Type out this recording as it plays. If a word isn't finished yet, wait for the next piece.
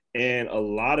And a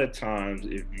lot of times,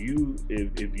 if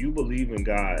you believe in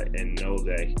God and know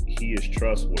that He is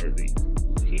trustworthy,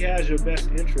 He has your best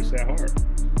interests at heart.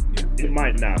 Yeah. It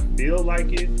might not feel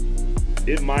like it.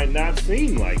 It might not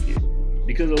seem like it.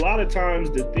 Because a lot of times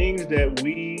the things that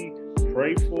we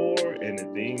pray for and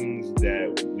the things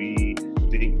that we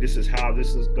think this is how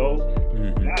this is go,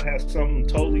 God has something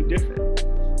totally different.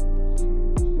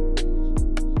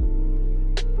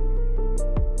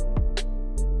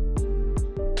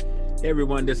 Hey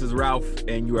everyone, this is Ralph,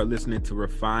 and you are listening to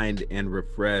Refined and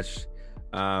Refresh.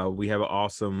 I have an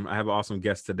awesome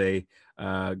guest today.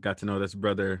 Got to know this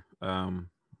brother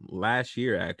last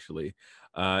year actually,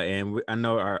 I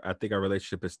think our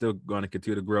relationship is still going to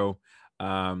continue to grow.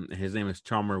 His name is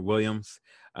Chalmer Williams.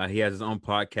 He has his own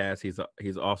podcast.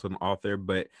 He's also an author,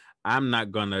 but I'm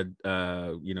not gonna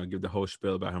give the whole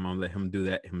spiel about him. I'm gonna let him do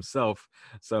that himself.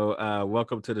 So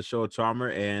welcome to the show, Chalmer,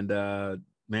 and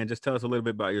man, just tell us a little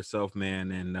bit about yourself, man,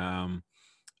 and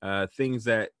things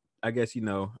that I guess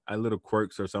little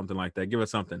quirks or something like that. Give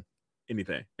us something,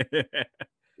 anything.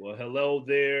 Well, hello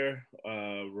there,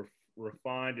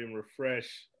 refined and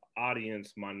refreshed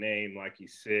audience. My name, like he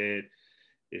said,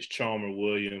 is Chalmer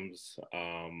Williams.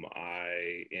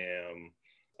 I am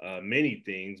many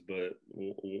things, but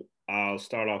I'll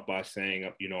start off by saying,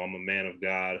 I'm a man of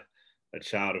God, a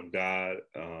child of God,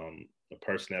 a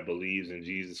person that believes in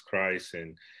Jesus Christ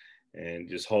and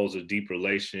just holds a deep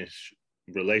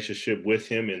relationship with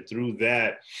Him, and through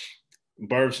that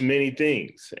births many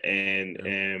things. And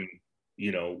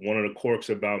one of the quirks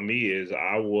about me is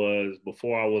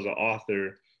before I was an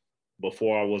author,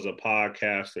 before I was a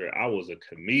podcaster, I was a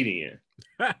comedian.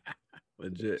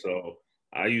 Legit. So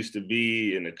I used to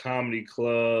be in the comedy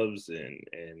clubs and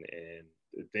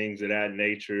things of that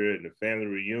nature, and the family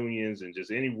reunions, and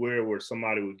just anywhere where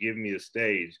somebody would give me a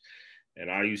stage,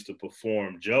 and I used to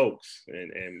perform jokes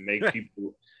and make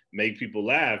people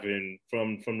laugh. And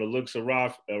from the looks of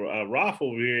Ralph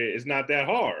over here, it's not that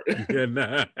hard. Yeah,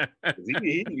 nah.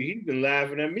 He's been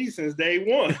laughing at me since day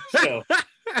one. So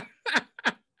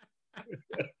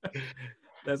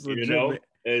that's legit.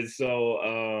 And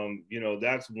so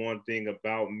that's one thing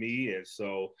about me, and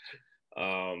so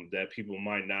that people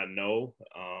might not know.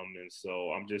 And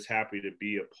so I'm just happy to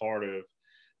be a part of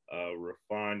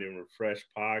Refined and Refreshed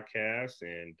podcast,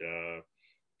 and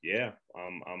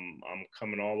I'm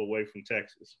coming all the way from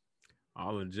Texas.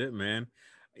 All legit, man.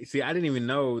 See, I didn't even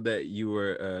know that you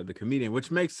were the comedian,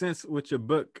 which makes sense with your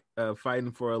book,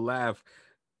 Fighting for a Laugh.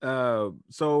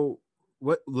 So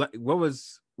what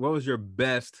was your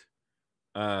best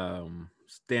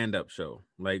stand-up show?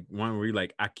 Like one where you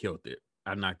like, I killed it,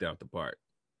 I knocked out the park.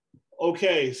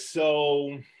 Okay,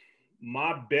 so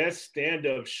my best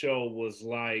stand-up show was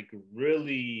like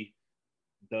really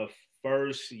the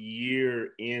first year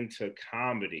into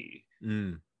comedy.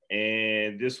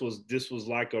 And this was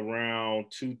like around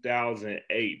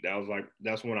 2008.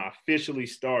 That's when I officially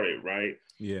started, right?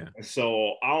 Yeah. And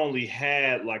so I only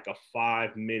had like a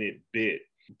 5-minute bit,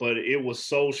 but it was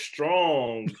so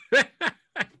strong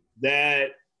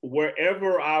that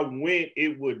wherever I went,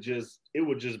 it would just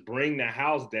bring the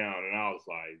house down. And I was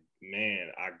like,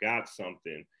 man, I got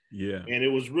something. Yeah. And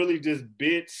it was really just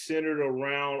bits centered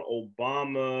around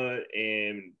Obama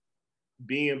and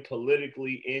being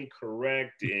politically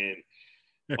incorrect, and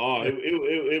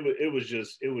it was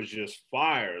just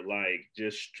fire, like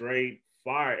just straight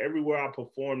fire. Everywhere I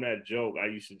performed that joke, I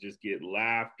used to just get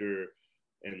laughter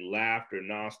and laughter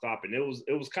nonstop, and it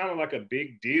was kind of like a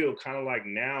big deal, kind of like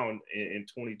now in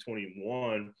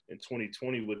 2021 and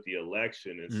 2020 with the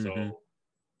election. And so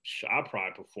I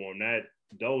probably performed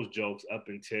those jokes up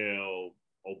until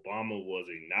Obama was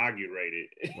inaugurated.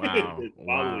 Wow. The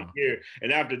following year.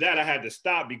 And after that, I had to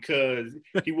stop because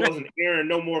he wasn't airing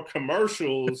no more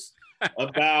commercials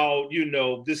about,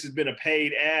 this has been a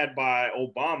paid ad by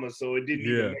Obama. So it didn't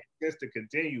even make sense to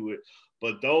continue it.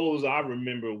 But those I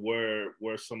remember were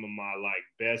some of my like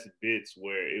best bits,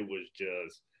 where it was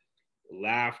just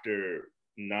laughter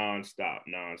nonstop.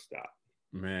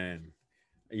 Man.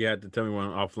 You have to tell me one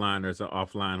offline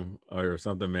or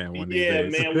something, man. One of these Yeah,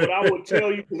 days. man. What I would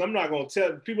tell you, because I'm not gonna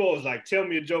tell people, always like, tell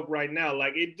me a joke right now.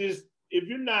 Like, it just, if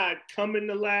you're not coming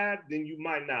to laugh, then you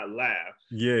might not laugh.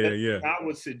 Yeah. I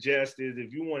would suggest is,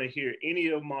 if you want to hear any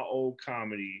of my old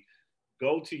comedy,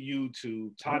 go to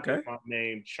YouTube, type in my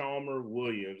name, Chalmer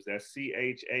Williams. That's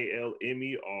CHALMER,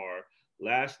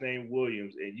 last name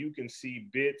Williams, and you can see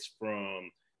bits from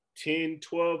 10,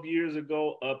 12 years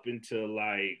ago up until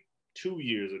like 2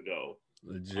 years ago.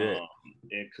 Legit.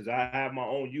 And because I have my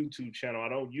own YouTube channel, I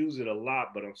don't use it a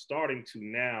lot, but I'm starting to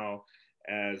now.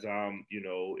 as I'm,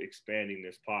 expanding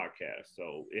this podcast.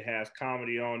 So it has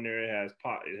comedy on there. It has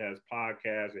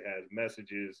podcasts. It has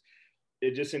messages.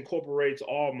 It just incorporates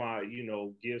all my,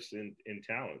 gifts and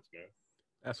talents, man.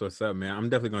 That's what's up, man. I'm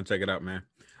definitely gonna check it out, man.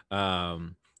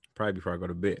 Um, Probably before I go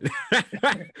to bed.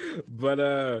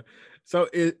 But so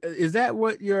is that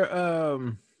what your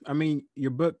I mean,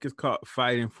 your book is called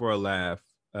Fighting for a Laugh.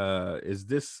 Is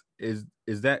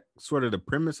that sort of the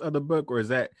premise of the book, or is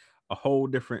that a whole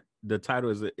different? The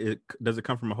title it does it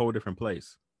come from a whole different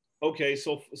place? Okay,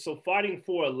 so fighting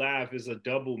for a laugh is a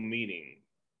double meaning.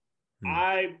 Hmm.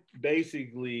 I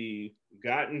basically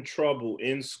got in trouble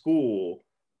in school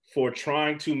for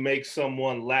trying to make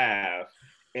someone laugh,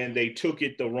 and they took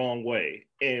it the wrong way.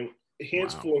 And Wow.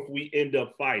 henceforth, we end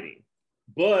up fighting.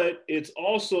 But it's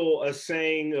also a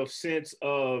saying of sense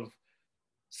of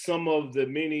some of the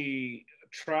many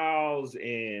trials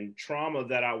and trauma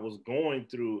that I was going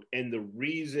through, and the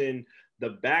reason,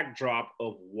 the backdrop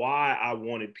of why I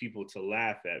wanted people to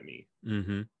laugh at me,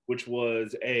 Mm-hmm. which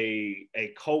was a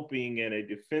coping and a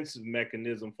defensive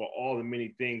mechanism for all the many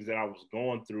things that I was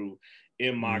going through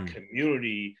in my Mm.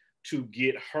 community, to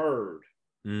get heard,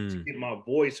 to Mm. get my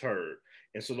voice heard.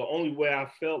 And so the only way I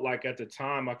felt like at the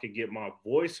time I could get my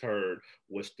voice heard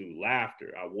was through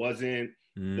laughter. I wasn't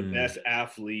the Mm. best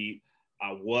athlete.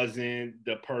 I wasn't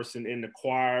the person in the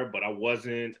choir, but I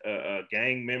wasn't a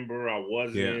gang member. I Yeah.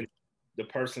 wasn't the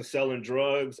person selling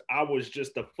drugs. I was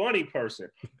just a funny person.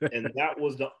 And that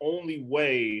was the only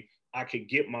way I could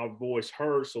get my voice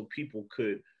heard, so people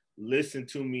could listen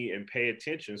to me and pay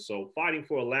attention. So Fighting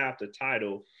for a Laugh, the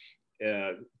title,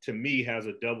 to me has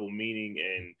a double meaning,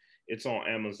 and it's on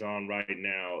Amazon right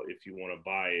now if you want to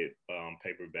buy it,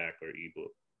 paperback or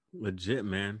ebook. Legit,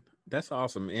 man. That's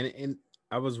awesome. And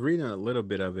I was reading a little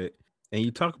bit of it, and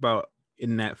you talk about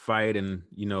in that fight and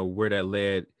where that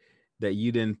led, that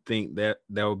you didn't think that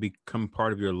that would become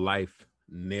part of your life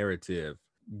narrative.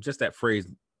 Just that phrase,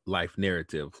 life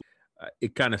narrative.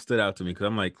 It kind of stood out to me because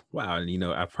I'm like, wow, and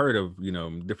I've heard of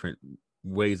different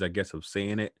ways, I guess, of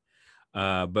saying it.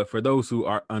 But for those who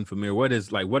are unfamiliar, what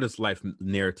does life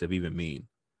narrative even mean?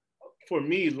 For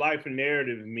me, life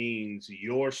narrative means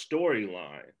your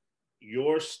storyline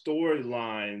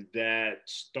that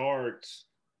starts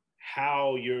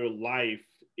how your life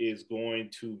is going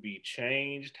to be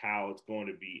changed, how it's going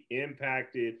to be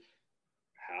impacted,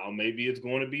 how maybe it's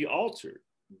going to be altered.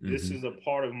 This Mm-hmm. is a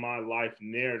part of my life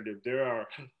narrative. There are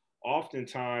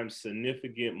oftentimes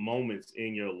significant moments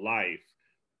in your life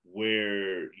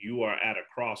where you are at a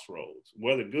crossroads,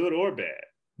 whether good or bad.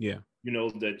 Yeah.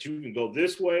 That you can go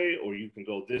this way or you can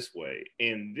go this way.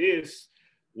 And this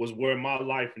was where my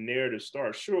life narrative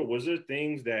starts. Sure, was there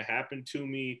things that happened to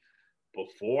me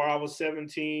before I was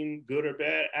 17, good or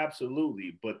bad?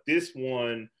 Absolutely. But this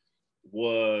one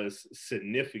was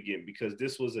significant because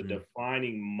this was a Mm.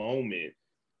 defining moment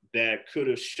that could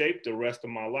have shaped the rest of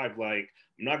my life. Like,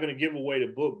 I'm not going to give away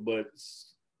the book, but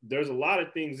there's a lot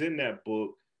of things in that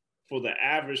book for the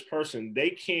average person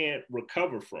they can't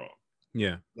recover from.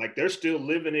 Yeah. Like, they're still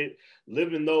living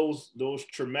those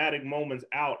traumatic moments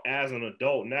out as an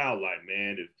adult now. Like,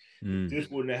 man, if Mm.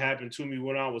 this wouldn't have happened to me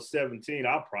when I was 17,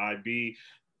 I'll probably be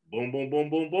boom, boom, boom,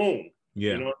 boom, boom.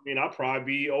 You Yeah. know what I mean? I'll probably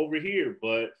be over here.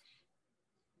 But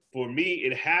for me,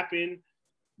 it happened.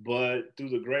 But through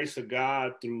the grace of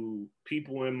God, through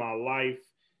people in my life,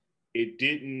 it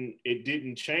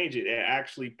didn't change it. It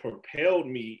actually propelled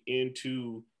me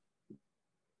into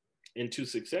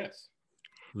success.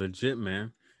 Legit,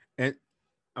 man. And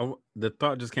the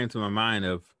thought just came to my mind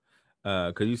of,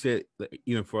 because you said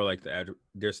even for like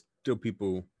there's still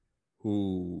people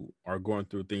who are going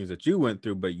through things that you went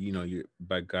through, but you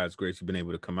by God's grace you've been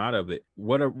able to come out of it.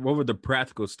 What were the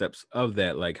practical steps of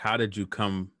that? Like, how did you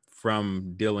come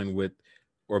from dealing with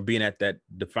or being at that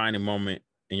defining moment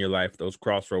in your life, those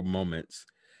crossroad moments?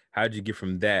 How did you get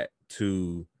from that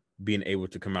to being able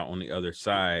to come out on the other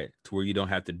side, to where you don't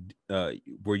have to,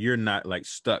 where you're not like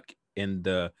stuck in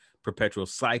the perpetual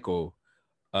cycle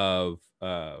of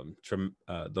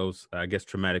those, I guess,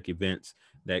 traumatic events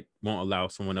that won't allow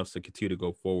someone else to continue to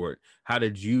go forward? How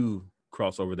did you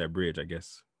cross over that bridge, I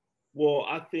guess? Well,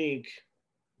 I think,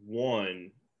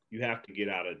 one, you have to get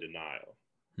out of denial.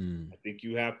 Hmm. I think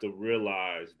you have to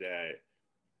realize that,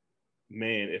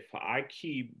 man, if I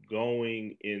keep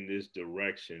going in this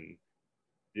direction,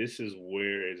 this is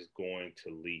where it's going to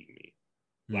lead me.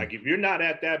 Hmm. Like, if you're not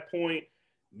at that point,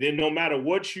 then no matter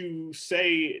what you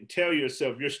say, tell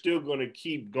yourself, you're still going to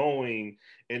keep going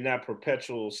in that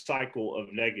perpetual cycle of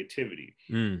negativity.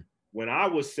 Hmm. When I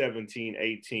was 17,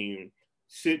 18,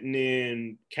 sitting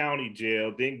in county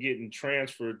jail, then getting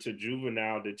transferred to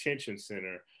juvenile detention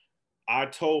center, I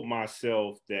told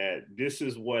myself that this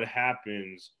is what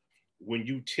happens when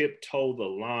you tiptoe the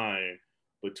line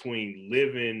between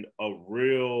living a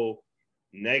real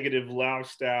negative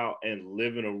lifestyle and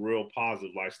living a real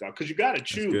positive lifestyle. Because you got to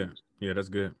That's choose. good. Yeah, that's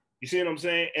good. You see what I'm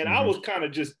saying? And I Mm-hmm. was kind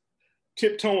of just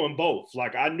tiptoeing both.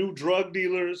 Like I knew drug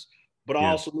dealers, but I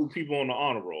also knew people on the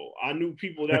honor roll. I knew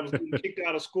people that was getting kicked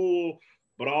out of school,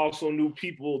 but I also knew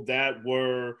people that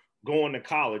were going to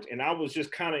college. And I was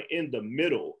just kind of in the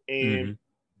middle. And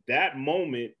that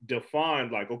moment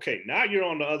defined like, okay, now you're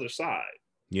on the other side.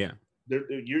 Yeah.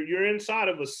 You're inside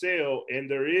of a cell, and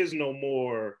there is no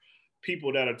more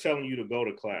people that are telling you to go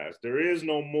to class. There is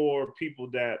no more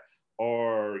people that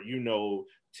are,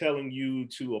 telling you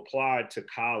to apply to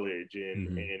college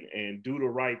and do the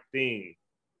right thing.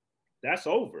 That's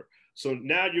over. So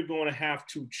now you're going to have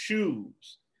to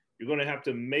choose. You're going to have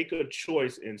to make a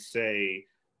choice and say,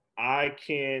 I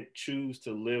can't choose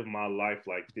to live my life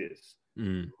like this.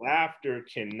 Laughter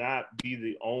cannot be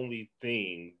the only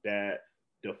thing that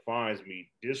defines me.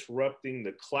 Disrupting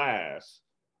the class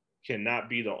cannot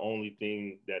be the only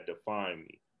thing that defines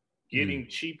me. Getting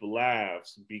cheap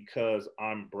laughs because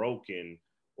I'm broken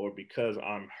or because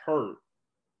I'm hurt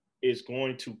is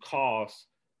going to cost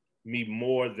me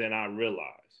more than I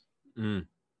realize.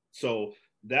 So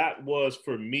that was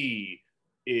for me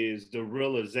is the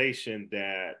realization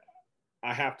that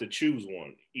I have to choose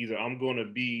one. Either I'm going to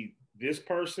be this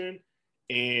person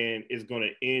and it's going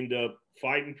to end up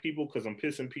fighting people because I'm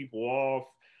pissing people off.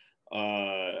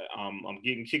 I'm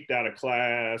getting kicked out of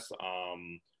class.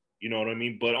 You know what I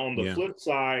mean? But on the flip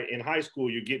side, in high school,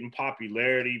 you're getting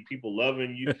popularity, people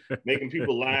loving you, making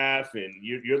people laugh, and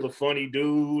you're the funny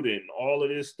dude and all of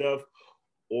this stuff.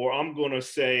 Or I'm going to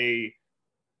say,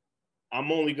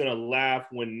 I'm only going to laugh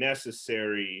when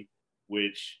necessary,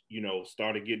 which,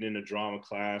 started getting into drama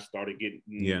class, started getting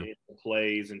into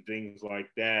plays and things like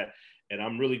that. And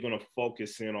I'm really going to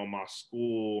focus in on my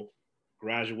school,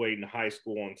 graduating high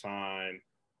school on time,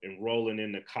 enrolling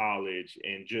into college,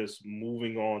 and just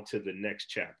moving on to the next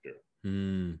chapter.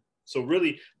 So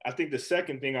really, I think the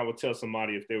second thing I would tell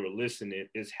somebody if they were listening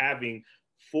is having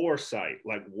foresight.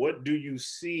 Like, what do you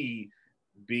see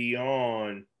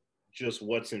beyond just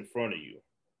what's in front of you?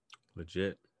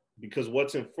 Legit. Because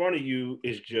what's in front of you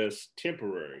is just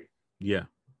temporary. Yeah.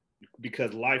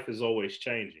 Because life is always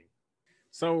changing.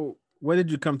 So when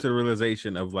did you come to the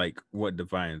realization of like what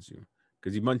defines you?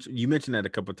 Because you mentioned that a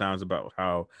couple of times about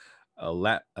how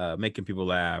making people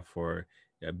laugh or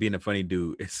being a funny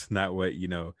dude, it's not what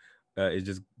it's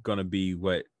just gonna be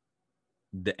what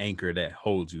the anchor that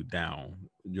holds you down.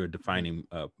 You're defining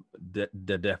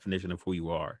the definition of who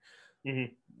you are.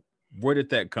 Where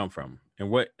did that come from, and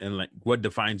what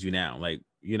defines you now? Like,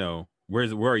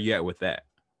 where are you at with that?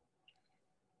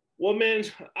 Well, man,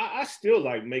 I still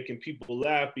like making people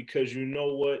laugh because you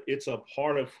know what? It's a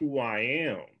part of who I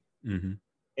am.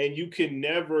 And you can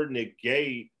never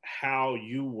negate how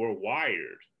you were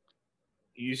wired.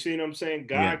 You see what I'm saying?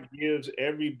 God gives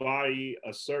everybody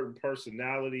a certain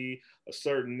personality, a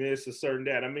certain this, a certain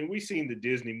that. I mean, we seen the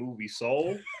Disney movie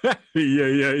Soul. Yeah.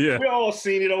 We all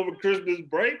seen it over Christmas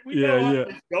break. We know how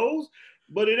this goes.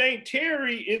 But it ain't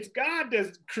Terry, it's God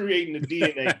that's creating the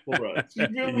DNA for us. You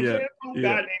feel what I'm saying? Some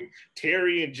guy named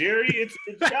Terry and Jerry. It's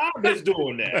God that's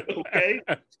doing that. Okay.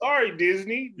 Sorry,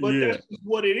 Disney, but that's just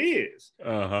what it is.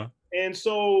 And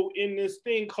so in this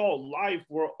thing called life,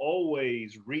 we're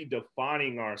always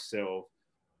redefining ourselves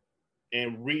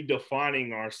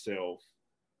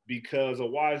because a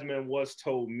wise man once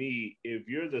told me, if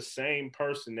you're the same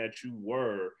person that you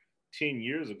were 10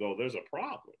 years ago, there's a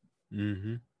problem.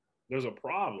 There's a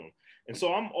problem. And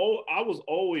so I was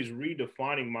always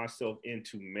redefining myself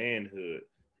into manhood.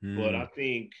 But I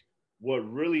think what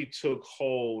really took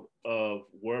hold of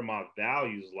where my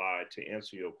values lie, to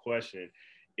answer your question,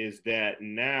 is that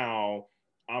now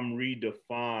I'm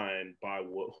redefined by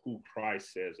who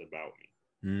Christ says about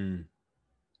me.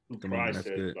 Who Christ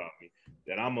says about me.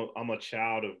 That I'm a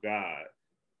child of God.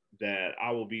 That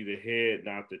I will be the head,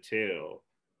 not the tail.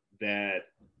 That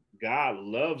God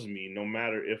loves me no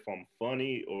matter if I'm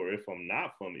funny or if I'm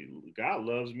not funny. God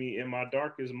loves me in my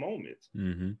darkest moments.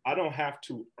 I don't have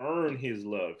to earn his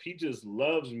love. He just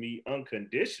loves me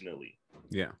unconditionally.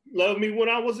 Yeah. He loved me when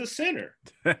I was a sinner.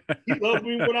 He loved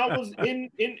me when I was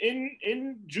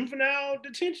in juvenile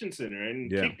detention center and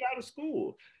kicked out of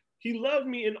school. He loved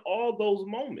me in all those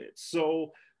moments.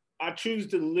 So I choose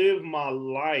to live my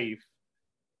life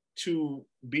to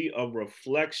be a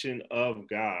reflection of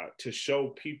God, to show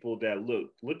people that,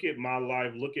 look at my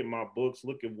life, look at my books,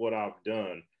 look at what I've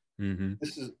done.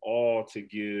 This is all to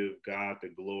give God the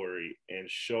glory and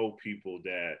show people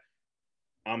that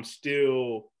I'm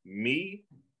still me,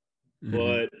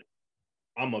 but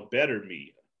I'm a better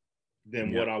me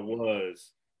than what I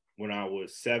was when I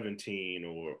was 17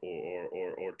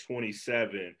 or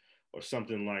 27 or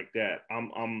something like that.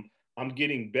 I'm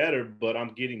getting better, but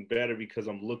I'm getting better because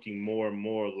I'm looking more and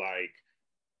more like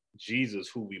Jesus,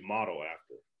 who we model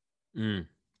Mm,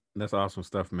 that's awesome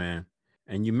stuff, man.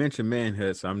 And you mentioned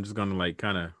manhood, so I'm just gonna like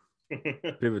kind of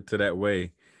after. pivot to that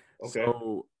way. Okay.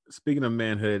 So speaking of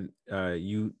manhood,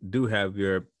 you do have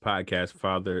your podcast,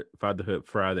 Fatherhood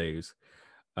Fridays,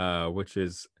 which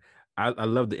is I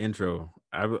love the intro.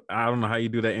 I don't know how you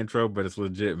do that intro, but it's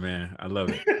legit, man. I love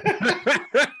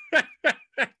it.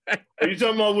 Are you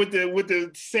talking about with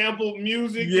the sampled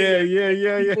music and Yeah, yeah,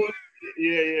 yeah, yeah. people?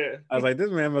 Yeah. I was like, this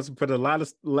man must have put a lot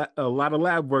of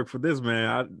lab work for this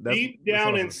man. Deep That's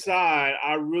down awesome. inside,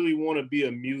 I really want to be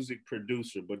a music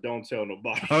producer, but don't tell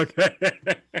nobody. Okay.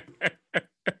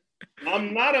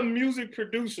 I'm not a music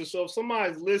producer, so if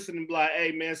somebody's listening, be like,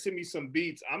 "Hey, man, send me some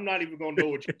beats," I'm not even gonna know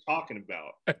what you're talking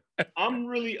about. I'm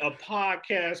really a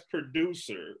podcast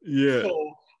producer, Yeah.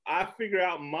 so I figure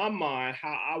out in my mind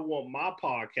how I want my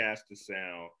podcast to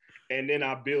sound, and then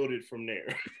I build it from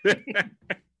there.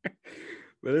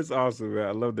 But it's awesome, man.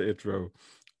 I love the intro.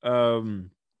 Um,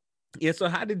 yeah. So,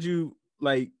 how did you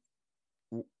like?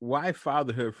 Why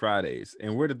Fatherhood Fridays,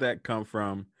 and where did that come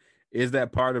from? Is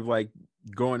that part of like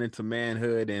going into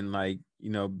manhood and like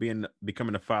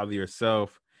becoming a father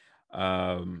yourself?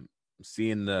 Um,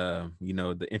 seeing the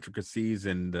the intricacies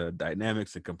and the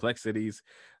dynamics and complexities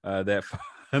that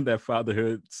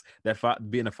that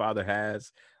being a father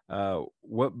has.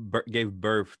 What gave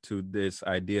birth to this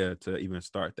idea to even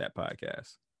start that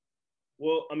podcast?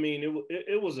 Well, I mean,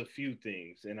 it was a few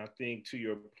things, and I think to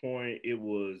your point, it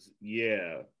was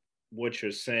what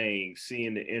you're saying,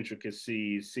 seeing the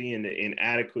intricacies, seeing the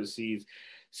inadequacies,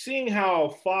 seeing how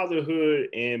fatherhood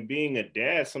and being a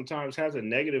dad sometimes has a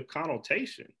negative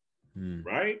connotation, Hmm.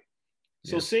 right?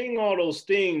 So Yeah. seeing all those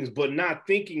things, but not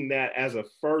thinking that as a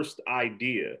first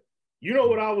idea. You know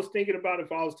what I was thinking about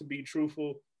if I was to be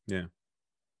truthful? Yeah.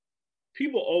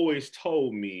 People always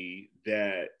told me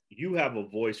that you have a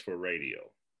voice for radio,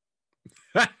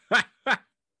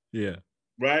 Yeah.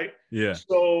 right? Yeah.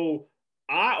 So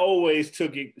I always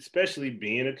took it, especially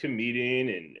being a comedian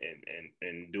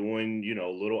and doing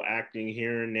little acting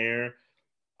here and there.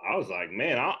 I was like,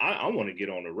 man, I want to get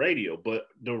on the radio, but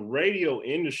the radio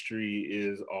industry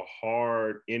is a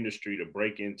hard industry to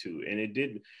break into, and it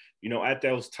didn't. At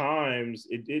those times,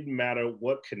 it didn't matter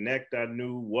what connect I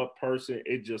knew, what person.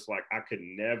 It just like I could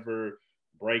never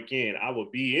break in. I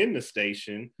would be in the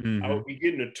station, I Mm-hmm. would be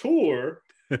getting a tour,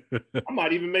 I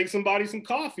might even make somebody some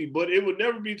coffee, but it would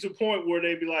never be to a point where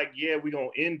they'd be like, yeah, we're going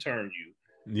to intern you.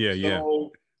 Yeah. Yeah.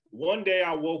 So one day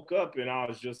I woke up and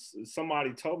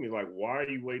somebody told me, like, why are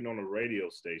you waiting on a radio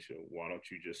station? Why don't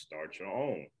you just start your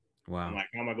own? I'm Wow. like,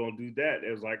 how am I going to do that?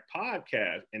 It was like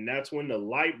podcast. And that's when the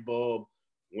light bulb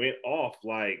went off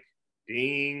like,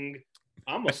 ding,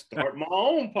 I'm going to start my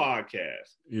own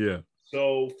podcast. Yeah.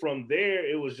 So from there,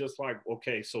 it was just like,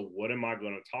 okay, so what am I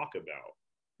going to talk about?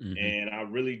 Mm-hmm. And I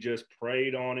really just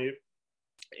prayed on it.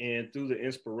 And through the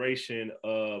inspiration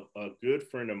of a good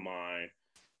friend of mine,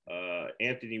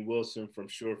 Anthony Wilson from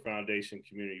Shore Foundation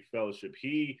Community Fellowship,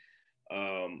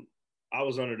 um, I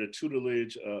was under the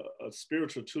tutelage, a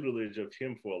spiritual tutelage of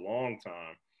him for a long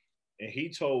time. And he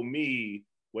told me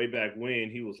way back when,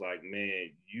 he was like,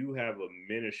 man, you have a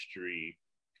ministry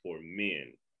for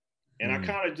men. And I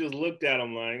kind of just looked at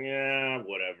him like, yeah,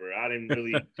 whatever. I didn't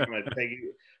really kind of take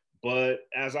it. But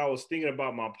as I was thinking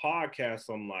about my podcast,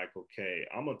 I'm like, okay,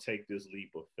 I'm going to take this leap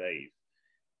of faith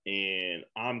and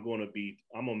I'm going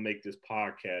to make this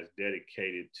podcast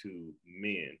dedicated to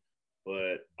men.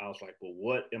 But I was like, well,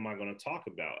 what am I going to talk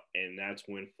about? And that's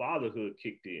when fatherhood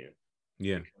kicked in.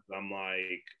 Yeah. Because I'm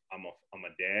like, I'm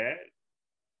a dad.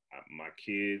 My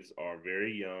kids are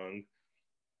very young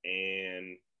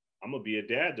and I'm gonna be a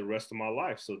dad the rest of my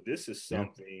life. So this is Yeah.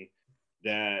 something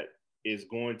that is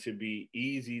going to be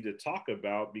easy to talk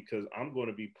about because I'm going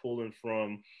to be pulling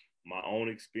from my own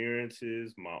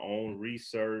experiences, my own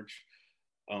research.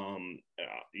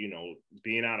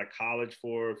 Being out of college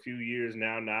for a few years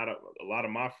now, not a lot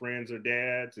of my friends are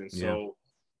dads, and Yeah. so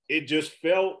it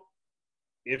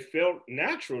felt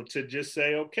natural to just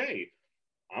say, okay,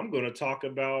 I'm going to talk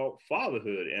about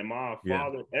fatherhood. Am I a Yeah.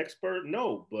 father expert?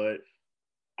 No, but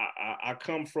I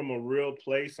come from a real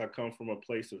place. I come from a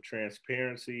place of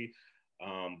transparency,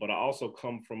 but I also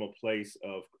come from a place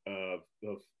of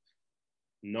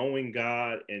knowing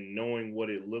God and knowing what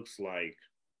it looks like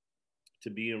to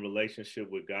be in relationship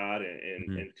with God and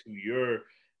Mm-hmm. to your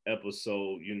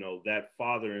episode, you know, that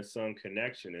father and son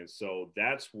connection. And so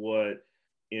that's what,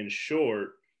 in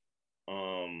short,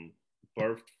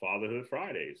 birthed Fatherhood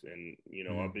Fridays. And, you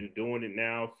know, I've been doing it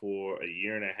now for a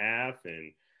year and a half,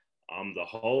 and I'm the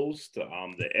host,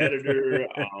 I'm the editor,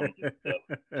 I'm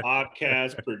the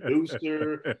podcast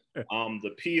producer, I'm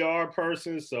the PR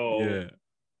person. So Yeah.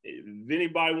 if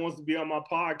anybody wants to be on my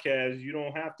podcast, you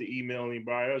don't have to email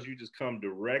anybody else. You just come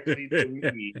directly to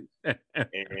me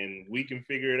and we can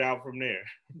figure it out from there.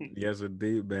 Yes,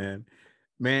 indeed, man.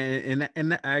 Man,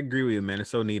 and I agree with you, man.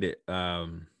 It's so needed.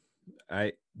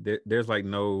 There's like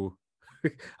no,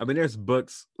 I mean, there's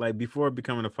books like before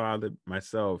becoming a father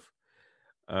myself.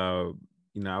 Uh,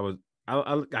 you know,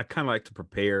 I kind of like to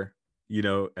prepare, you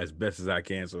know, as best as I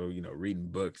can. So, you know, reading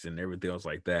books and everything else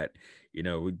like that. You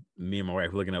know, me and my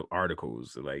wife looking up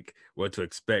articles like what to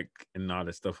expect and all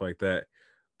that stuff like that.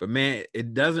 But man,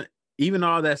 it doesn't. Even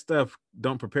all that stuff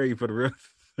don't prepare you for the real,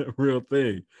 real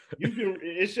thing. You can,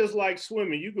 it's just like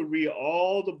swimming. You can read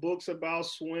all the books about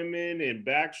swimming and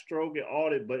backstroke and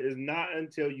all that, but it's not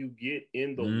until you get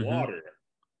in the Mm-hmm. water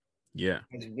Yeah.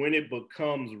 is when it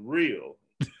becomes real.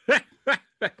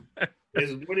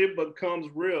 Is when it becomes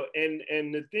real.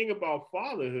 And the thing about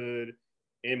fatherhood,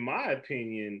 in my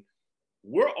opinion,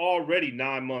 we're already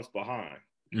 9 months behind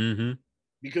Mm-hmm.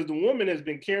 because the woman has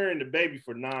been carrying the baby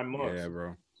for 9 months. Yeah,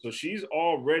 bro. So she's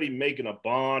already making a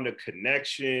bond, a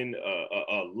connection,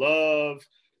 a love.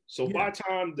 So Yeah. by the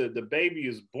time the baby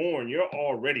is born, you're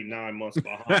already 9 months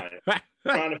behind,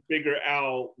 trying to figure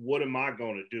out what am I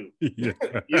going to do? Yeah.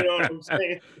 You know what I'm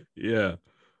saying? Yeah,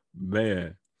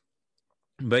 man.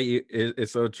 But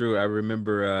it's so true. I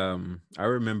remember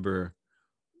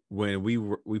when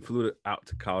we flew out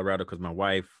to Colorado because my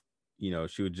wife, you know,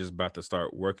 she was just about to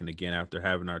start working again after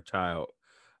having our child,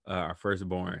 our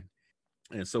firstborn,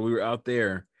 and so we were out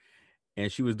there,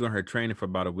 and she was doing her training for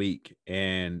about a week,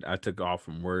 and I took off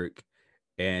from work,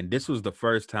 and this was the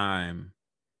first time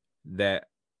that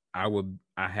I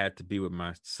had to be with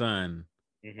my son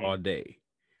all day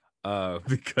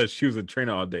because she was a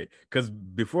trainer all day. Because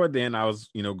before then, I was,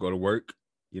 you know, go to work,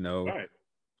 you know, Right.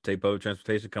 take public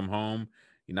transportation, come home.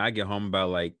 You know, I get home about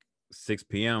like 6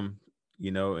 p.m.,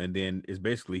 you know, and then it's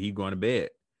basically he going to bed,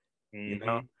 you know.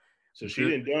 Mm-hmm. So she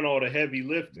didn't done all the heavy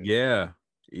lifting. Yeah,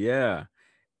 yeah.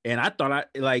 And I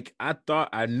thought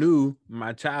I knew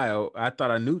my child. I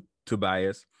thought I knew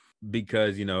Tobias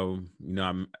because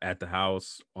I'm at the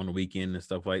house on the weekend and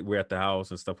stuff like we're at the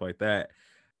house and stuff like that.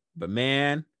 But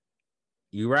man,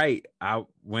 you're right. I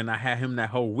When I had him that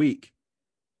whole week,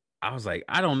 I was like,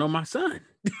 I don't know my son.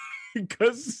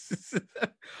 Because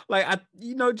like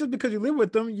just because you live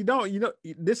with them,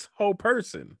 this whole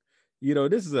person, he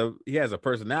has a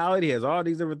personality, he has all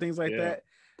these different things like Yeah.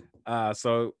 that.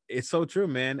 So it's so true,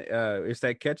 man. It's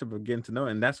that catch up of getting to know.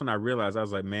 And that's when I realized I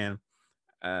was like, man,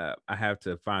 I have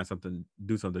to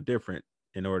do something different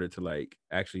in order to like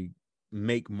actually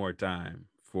make more time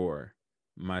for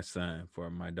my son, for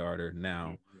my daughter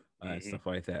now, and Mm-hmm. stuff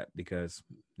like that. Because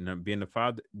being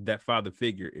that father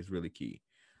figure is really key.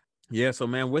 Yeah. So,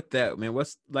 man, with that, man,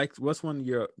 what's one of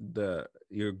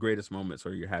your greatest moments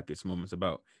or your happiest moments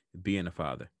about being a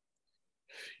father?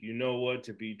 You know what?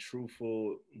 To be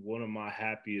truthful, one of my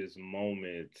happiest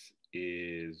moments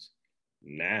is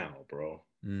now, bro.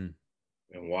 Mm,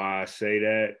 And why I say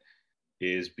that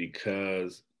is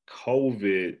because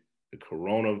COVID, the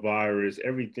coronavirus,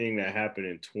 everything that happened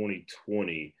in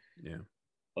 2020 yeah.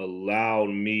 allowed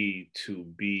me to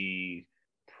be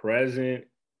present,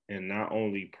 and not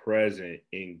only present,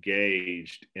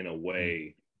 engaged in a Mm,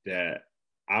 way that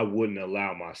I wouldn't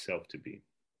allow myself to be.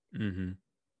 mm-hmm.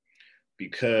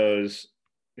 Because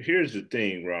here's the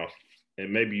thing, Ralph,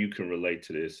 and maybe you can relate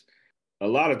to this. A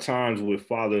lot of times with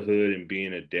fatherhood and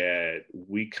being a dad,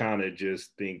 we kind of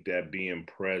just think that being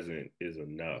present is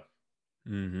enough,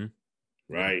 Mm-hmm.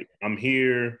 Yeah. right? I'm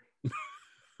here,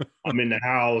 I'm in the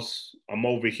house, I'm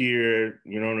over here,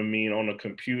 you know what I mean, on the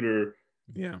computer.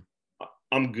 Yeah.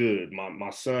 I'm good. My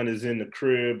son is in the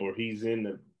crib or he's in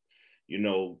the,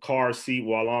 car seat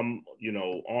while I'm,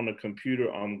 on the computer,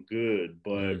 I'm good.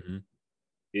 But Mm-hmm.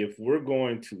 if we're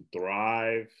going to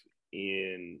thrive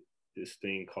in this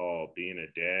thing called being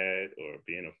a dad or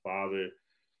being a father,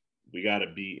 we got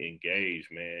to be engaged,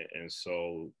 man. And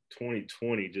so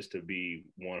 2020, just to be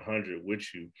 100 with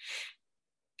you,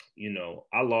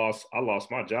 I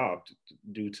lost my job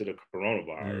due to the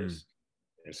coronavirus. Mm,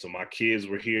 And so my kids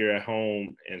were here at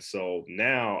home. And so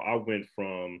now I went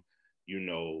from,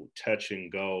 touch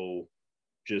and go,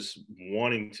 just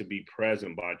wanting to be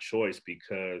present by choice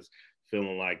because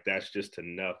feeling like that's just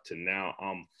enough, to now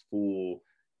I'm full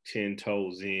 10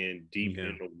 toes in, deep yeah.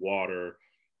 in the water,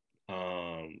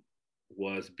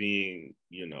 was being,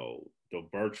 the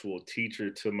virtual teacher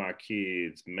to my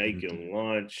kids, making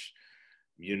lunch,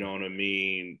 you know what I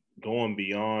mean? Going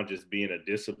beyond just being a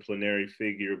disciplinary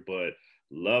figure, but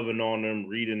loving on them,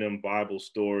 reading them Bible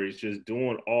stories, just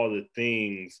doing all the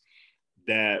things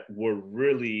that were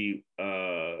really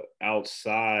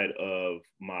outside of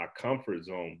my comfort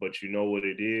zone. But you know what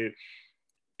it did?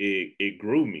 It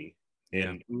grew me.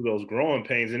 And through those growing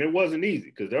pains, and it wasn't easy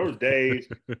because there was days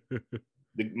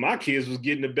my kids was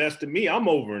getting the best of me. I'm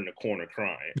over in the corner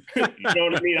crying. You know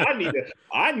what I mean?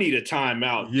 I need a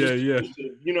timeout. Yeah.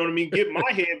 You know what I mean? Get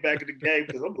my head back in the game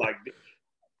because I'm like,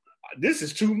 this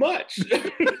is too much.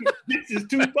 This is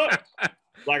too much.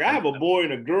 Like I have a boy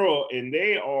and a girl, and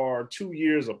they are 2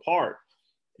 years apart.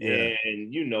 Yeah.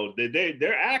 And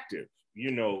they're active.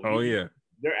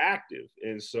 They're active,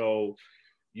 and so.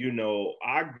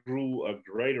 I grew a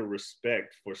greater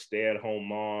respect for stay-at-home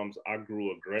moms. I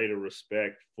grew a greater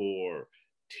respect for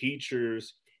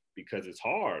teachers because it's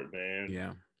hard, man.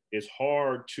 Yeah. It's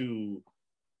hard to,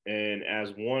 and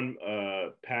as one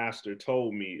pastor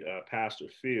told me, Pastor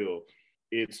Phil,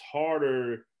 it's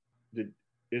harder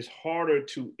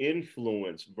to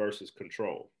influence versus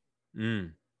control.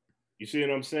 Mm. You see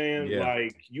what I'm saying? Yeah.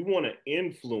 Like you want to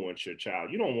influence your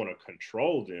child. You don't want to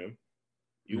control them.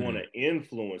 You want to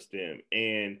influence them,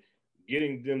 and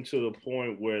getting them to the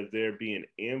point where they're being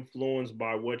influenced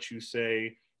by what you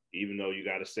say, even though you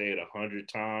got to say it 100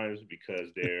 times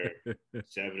because they're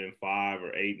 7 and 5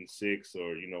 or 8 and 6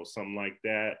 or, something like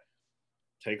that,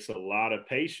 takes a lot of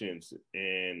patience.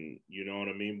 And you know what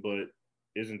I mean? But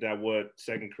isn't that what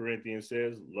 2 Corinthians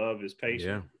says? Love is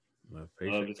patient. Yeah.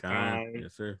 Love is kind.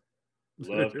 Yes, sir.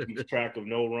 Love keeps track of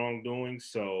no wrongdoing.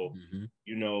 So,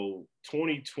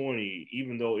 2020,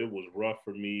 even though it was rough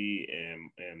for me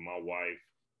and my wife,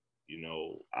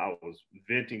 I was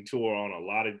venting to her on a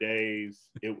lot of days.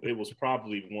 It was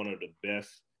probably one of the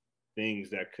best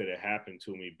things that could have happened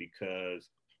to me because,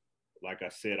 like I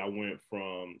said, I went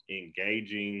from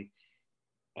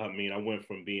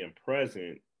being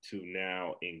present to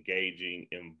now engaging,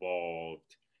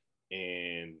 involved,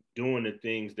 and doing the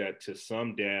things that to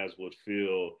some dads would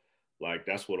feel like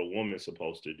that's what a woman's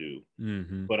supposed to do.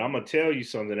 Mm-hmm. But I'm going to tell you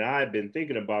something that I've been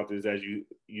thinking about this as you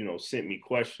sent me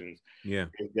questions. Yeah.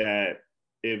 Is that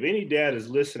if any dad is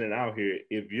listening out here,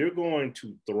 if you're going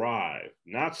to thrive,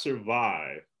 not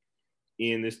survive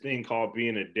in this thing called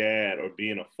being a dad or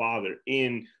being a father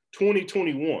in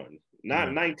 2021,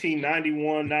 not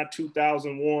 1991, not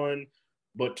 2001,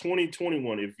 but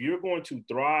 2021, if you're going to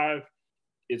thrive,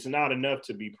 it's not enough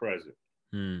to be present.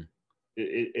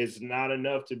 It's not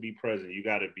enough to be present. You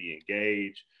got to be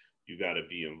engaged. You got to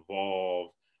be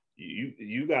involved.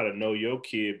 You got to know your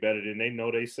kid better than they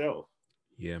know themselves.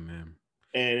 Yeah, man.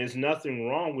 And there's nothing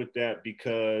wrong with that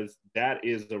because that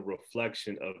is the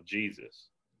reflection of Jesus.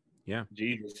 Yeah.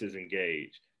 Jesus is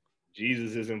engaged.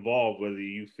 Jesus is involved, whether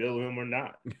you feel him or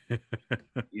not.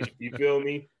 You feel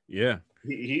me? Yeah.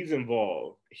 He's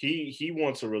involved. He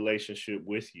wants a relationship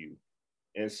with you.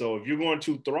 And so if you're going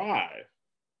to thrive,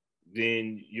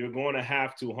 then you're going to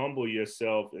have to humble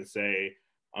yourself and say,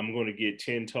 I'm going to get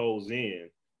 10 toes in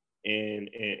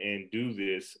and do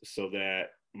this so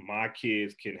that my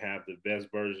kids can have the best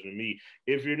version of me.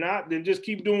 If you're not, then just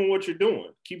keep doing what you're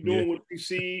doing. Keep doing what you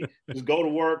see. Just go to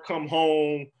work, come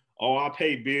home. Oh, I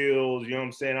pay bills. You know what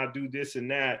I'm saying? I do this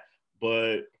and that.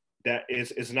 But that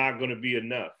it's not going to be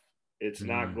enough. It's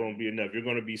not going to be enough. You're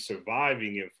going to be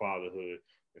surviving in fatherhood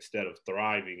instead of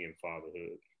thriving in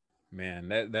fatherhood. Man,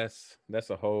 that's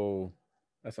a whole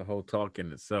talk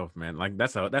in itself, man. Like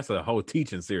that's a whole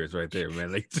teaching series right there,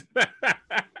 man. Like,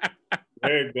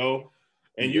 there you go.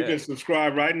 And you can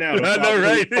subscribe right now to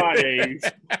right? Fridays,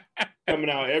 coming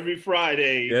out every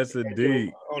Friday. Yes,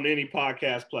 indeed. On any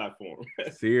podcast platform.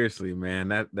 Seriously,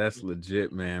 man, that's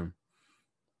legit, man.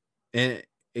 And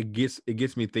it gets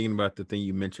me thinking about the thing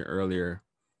you mentioned earlier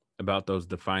about those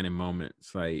defining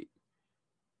moments, like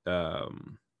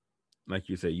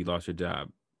you said, you lost your job.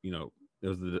 It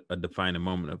was a defining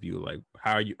moment of you. Like,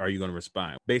 how are you going to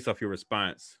respond? Based off your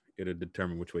response, it'll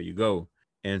determine which way you go.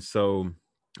 And so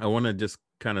I want to just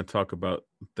kind of talk about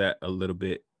that a little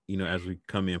bit, as we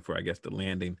come in for, I guess, the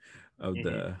landing of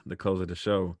the close of the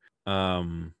show,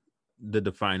 the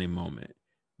defining moment.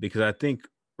 Because I think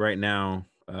right now,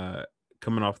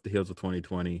 coming off the heels of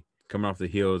 2020, coming off the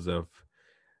heels of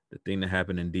the thing that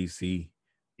happened in DC,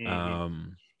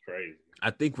 crazy. I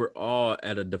think we're all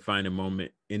at a defining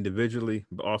moment individually,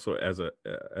 but also as a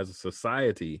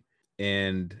society.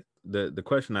 And the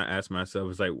question I ask myself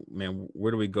is like, man,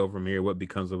 where do we go from here? What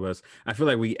becomes of us? I feel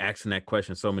like we asking that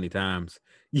question so many times,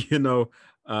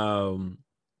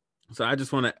 So I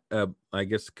just want to, I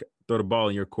guess, throw the ball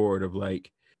in your court of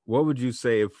like, what would you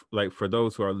say if, like, for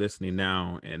those who are listening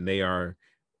now and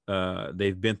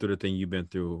they've been through the thing you've been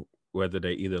through, whether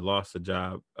they either lost a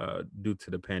job due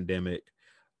to the pandemic,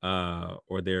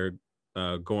 or they're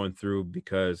going through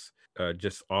because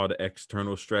just all the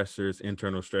external stressors,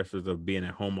 internal stressors of being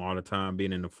at home all the time,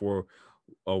 being in the four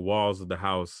walls of the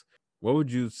house. What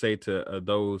would you say to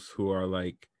those who are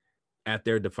like at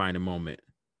their defining moment,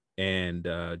 and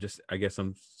just I guess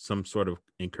some sort of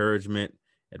encouragement,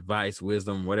 advice,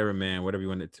 wisdom, whatever, man, whatever you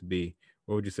want it to be?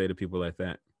 What would you say to people like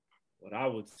that? What I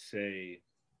would say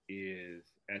is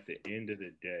at the end of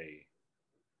the day,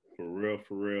 for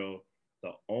real,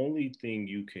 the only thing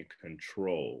you can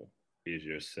control is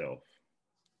yourself.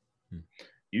 Hmm.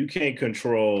 You can't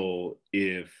control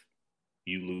if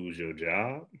you lose your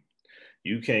job.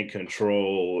 You can't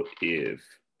control if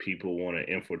people want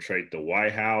to infiltrate the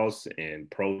White House and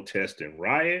protest and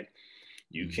riot.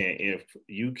 You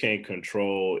can't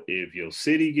control if your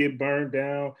city get burned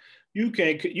down. You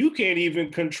can't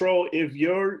even control if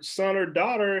your son or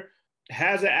daughter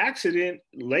has an accident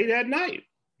late at night.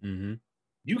 Mm-hmm.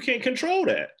 You can't control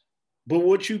that. But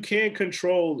what you can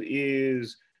control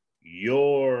is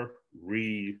your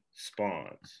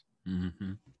response.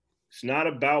 Mm-hmm. It's not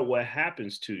about what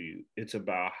happens to you, it's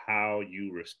about how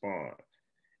you respond.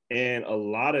 And a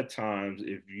lot of times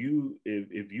if you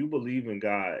believe in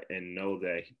God and know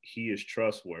that he is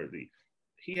trustworthy,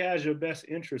 he has your best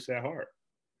interests at heart.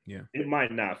 Yeah. It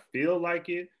might not feel like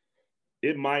it,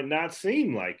 it might not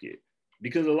seem like it,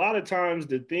 because a lot of times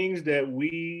the things that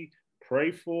we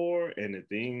pray for and the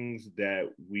things that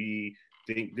we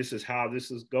think this is how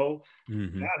this is go,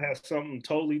 Mm-hmm. God has something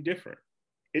totally different.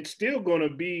 It's still going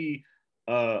to be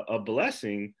a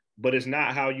blessing, but it's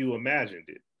not how you imagined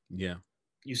it. Yeah.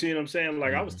 You see what I'm saying?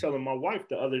 Like I was Mm-hmm. telling my wife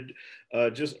the other,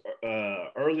 just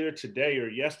earlier today or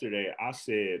yesterday, I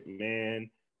said, man,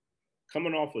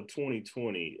 coming off of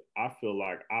 2020, I feel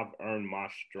like I've earned my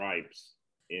stripes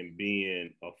in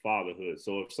being a fatherhood.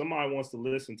 So if somebody wants to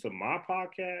listen to my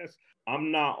podcast,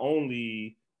 I'm not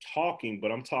only talking,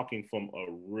 but I'm talking from a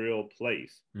real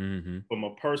place, Mm-hmm. from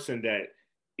a person that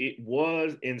it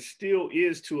was and still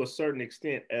is to a certain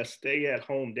extent a stay at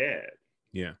home dad.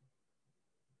 Yeah.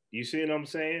 You see what I'm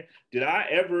saying? Did I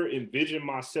ever envision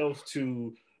myself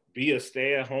to be a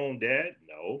stay at home dad?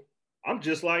 No. I'm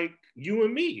just like you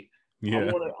and me.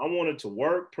 Yeah. I wanted to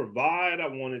work, provide. I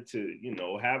wanted to,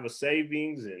 have a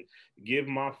savings and give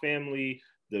my family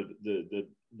the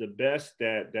best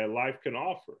that life can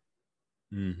offer.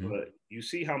 Mm-hmm. But you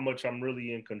see how much I'm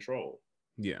really in control.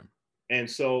 Yeah. And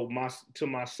so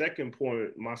my second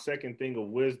point, my second thing of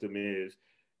wisdom is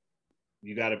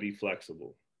you got to be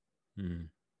flexible, Mm-hmm.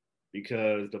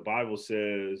 because the Bible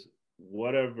says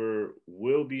whatever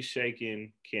will be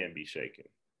shaken can be shaken.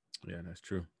 Yeah, that's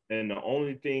true. And the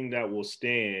only thing that will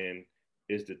stand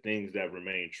is the things that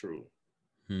remain true.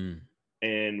 Mm.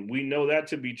 And we know that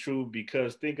to be true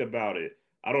because think about it.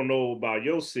 I don't know about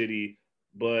your city,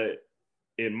 but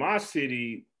in my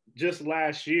city just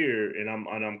last year, and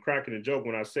I'm cracking a joke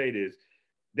when I say this,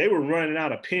 they were running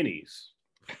out of pennies.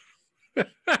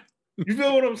 You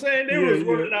feel what I'm saying? They Yeah, was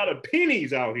yeah. running out of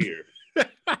pennies out here.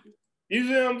 You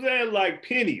see what I'm saying? Like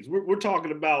pennies. We're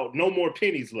talking about no more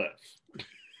pennies left.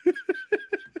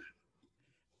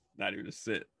 Not even a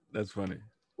cent. That's funny.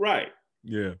 Right.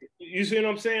 Yeah. You see what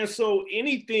I'm saying? So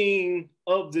anything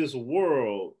of this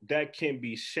world that can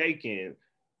be shaken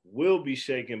will be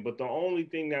shaken, but the only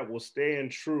thing that will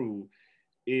stand true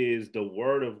is the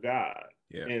word of God.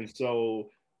 Yeah. And so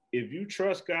if you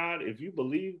trust God, if you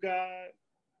believe God,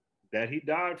 that he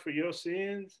died for your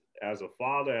sins as a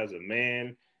father, as a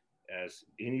man, as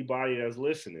anybody that's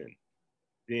listening,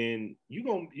 then you're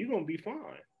gonna be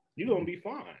fine. You're gonna be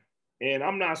fine. And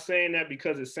I'm not saying that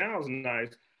because it sounds nice.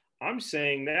 I'm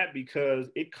saying that because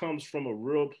it comes from a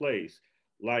real place.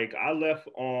 Like I left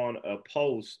on a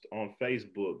post on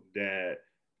Facebook that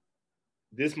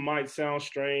this might sound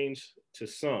strange to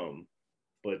some,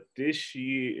 but this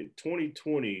year,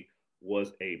 2020,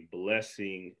 was a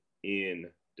blessing in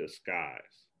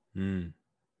disguise, Mm.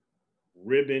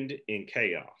 ribboned in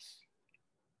chaos.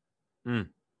 Mm.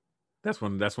 That's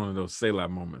one of those Selah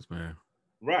moments, man.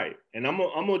 Right. And I'm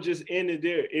gonna just end it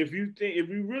there. If you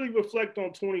really reflect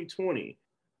on 2020,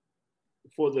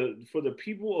 for the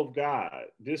people of God,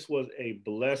 this was a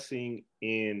blessing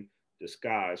in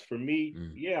disguise. For me,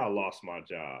 Mm. yeah, I lost my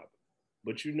job.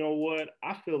 But you know what?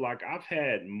 I feel like I've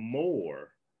had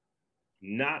more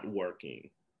not working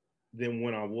than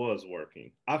when I was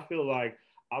working. I feel like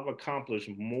I've accomplished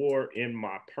more in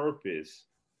my purpose,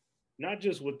 not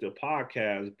just with the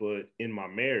podcast, but in my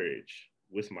marriage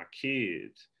with my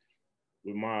kids,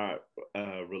 with my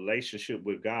relationship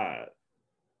with God.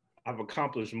 I've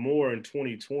accomplished more in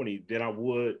 2020 than I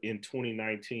would in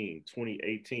 2019,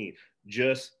 2018,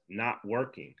 just not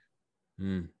working.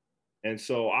 Mm. And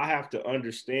so I have to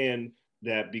understand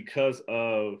that because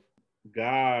of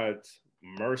God's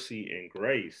mercy and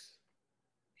grace,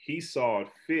 He saw it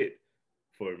fit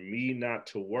for me not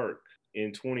to work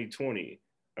in 2020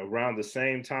 around the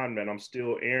same time that I'm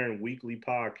still airing weekly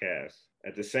podcasts.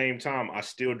 At the same time, I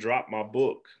still dropped my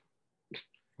book.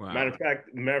 Wow. Matter of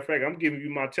fact, I'm giving you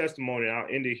my testimony. And I'll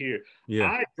end it here. Yeah.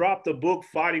 I dropped the book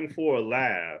Fighting for a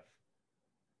Laugh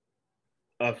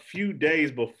a few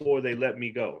days before they let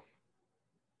me go.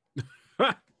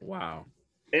 Wow.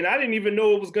 And I didn't even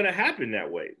know it was going to happen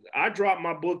that way. I dropped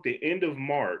my book the end of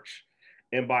March,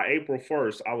 and by April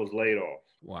 1st, I was laid off.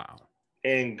 Wow.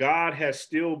 And God has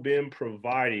still been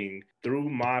providing through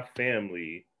my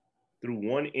family, through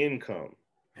one income,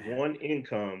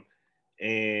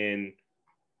 and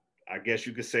I guess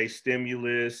you could say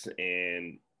stimulus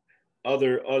and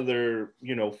other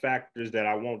factors that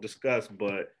I won't discuss,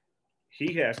 but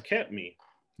He has kept me.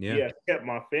 Yeah. He has kept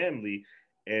my family,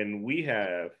 and we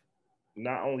have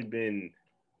not only been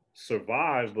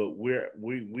survived, but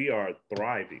we are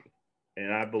thriving,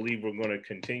 and I believe we're going to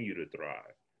continue to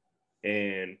thrive.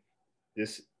 And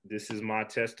this is my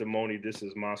testimony. This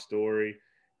is my story.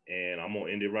 And I'm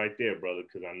gonna end it right there, brother,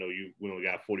 because I know we only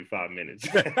got 45 minutes.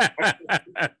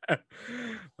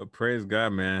 Well, praise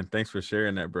God, man. Thanks for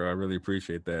sharing that, bro. I really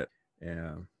appreciate that.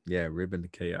 Yeah, ribbon to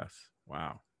chaos.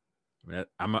 Wow.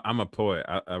 I'm a poet.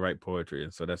 I write poetry,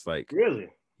 and so that's like, really,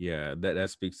 yeah, that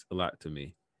speaks a lot to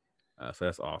me. So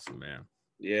that's awesome, man.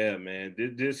 yeah, man.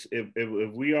 This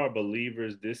if we are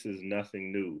believers, this is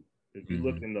nothing new. If you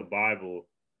look in the Bible,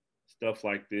 stuff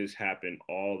like this happen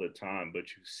all the time. But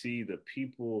you see the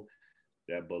people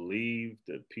that believed,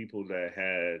 the people that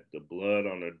had the blood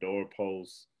on their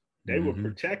doorposts, they were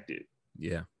protected.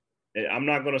 Yeah. And I'm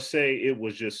not gonna say it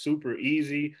was just super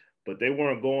easy, but they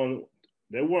weren't going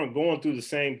through the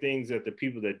same things that the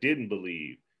people that didn't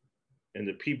believe and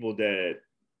the people that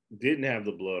didn't have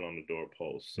the blood on the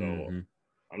doorpost. So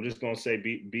I'm just gonna say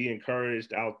be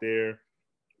encouraged out there,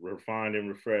 refined and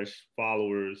refreshed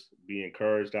followers, be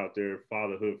encouraged out there,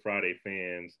 Fatherhood Friday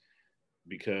fans,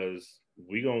 because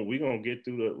we're gonna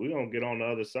get on the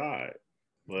other side.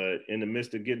 But in the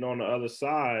midst of getting on the other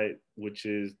side, which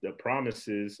is the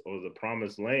promises or the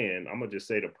promised land, I'm gonna just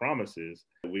say the promises,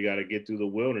 we got to get through the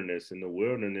wilderness, and the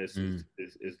wilderness is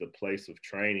the place of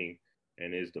training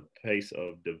and is the place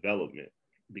of development,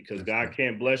 because that's God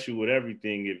can't bless you with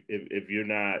everything if you're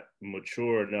not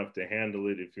mature enough to handle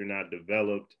it, if you're not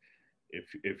developed,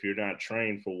 if you're not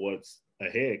trained for what's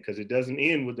ahead, because it doesn't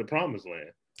end with the promised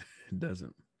land. It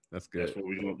doesn't. That's good. That's what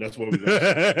we're going.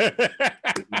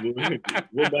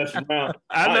 We'll mess around.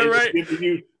 I know, right? Giving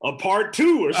you a part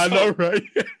 2 or something. I know, right?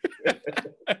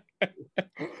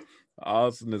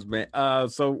 Awesomeness, man.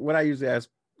 So what I usually ask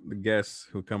the guests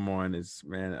who come on is,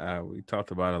 man, we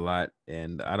talked about a lot,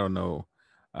 and I don't know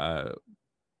a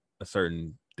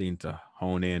certain thing to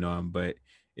hone in on, but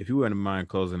if you wouldn't mind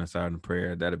closing us out in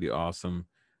prayer, that'd be awesome.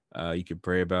 You could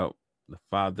pray about the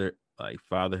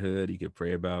fatherhood. You could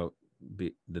pray about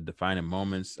the defining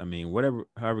moments. I mean,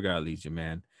 however God leads you,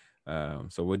 man.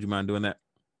 So would you mind doing that?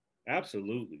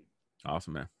 Absolutely.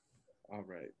 Awesome, man. All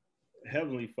right.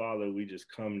 Heavenly Father, we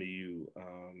just come to you,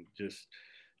 just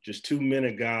 2 men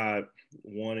of God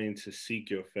wanting to seek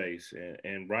your face.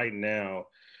 And right now,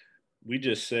 we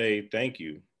just say thank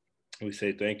you. We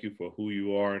say thank you for who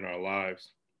you are in our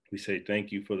lives. We say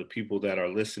thank you for the people that are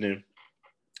listening,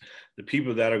 the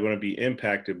people that are going to be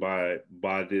impacted by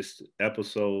this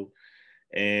episode.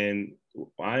 And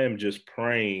I am just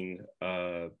praying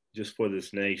just for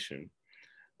this nation.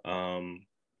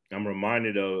 I'm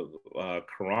reminded of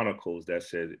Chronicles that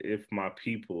says, if my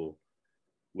people,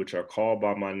 which are called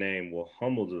by my name, will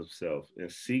humble themselves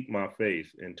and seek my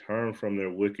face and turn from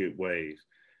their wicked ways,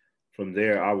 from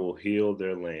there I will heal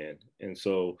their land. And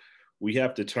so we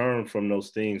have to turn from those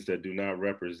things that do not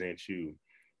represent you.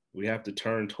 We have to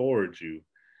turn towards you.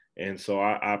 And so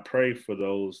I pray for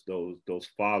those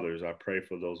fathers. I pray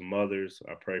for those mothers.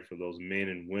 I pray for those men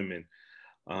and women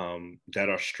that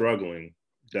are struggling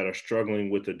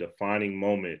with the defining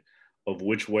moment of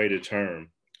which way to turn.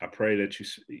 I pray that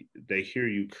they hear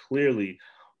you clearly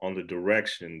on the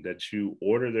direction, that you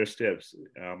order their steps.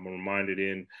 I'm reminded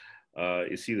in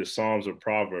it's either Psalms or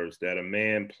Proverbs that a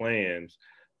man plans,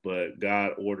 but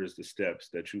God orders the steps,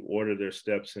 that you order their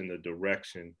steps in the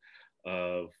direction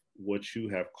of what you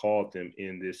have called them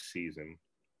in this season.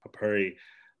 I pray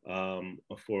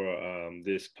for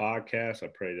this podcast. I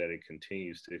pray that it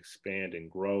continues to expand and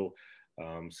grow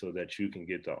so that you can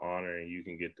get the honor and you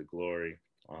can get the glory.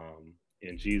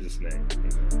 In Jesus' name,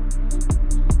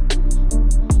 amen.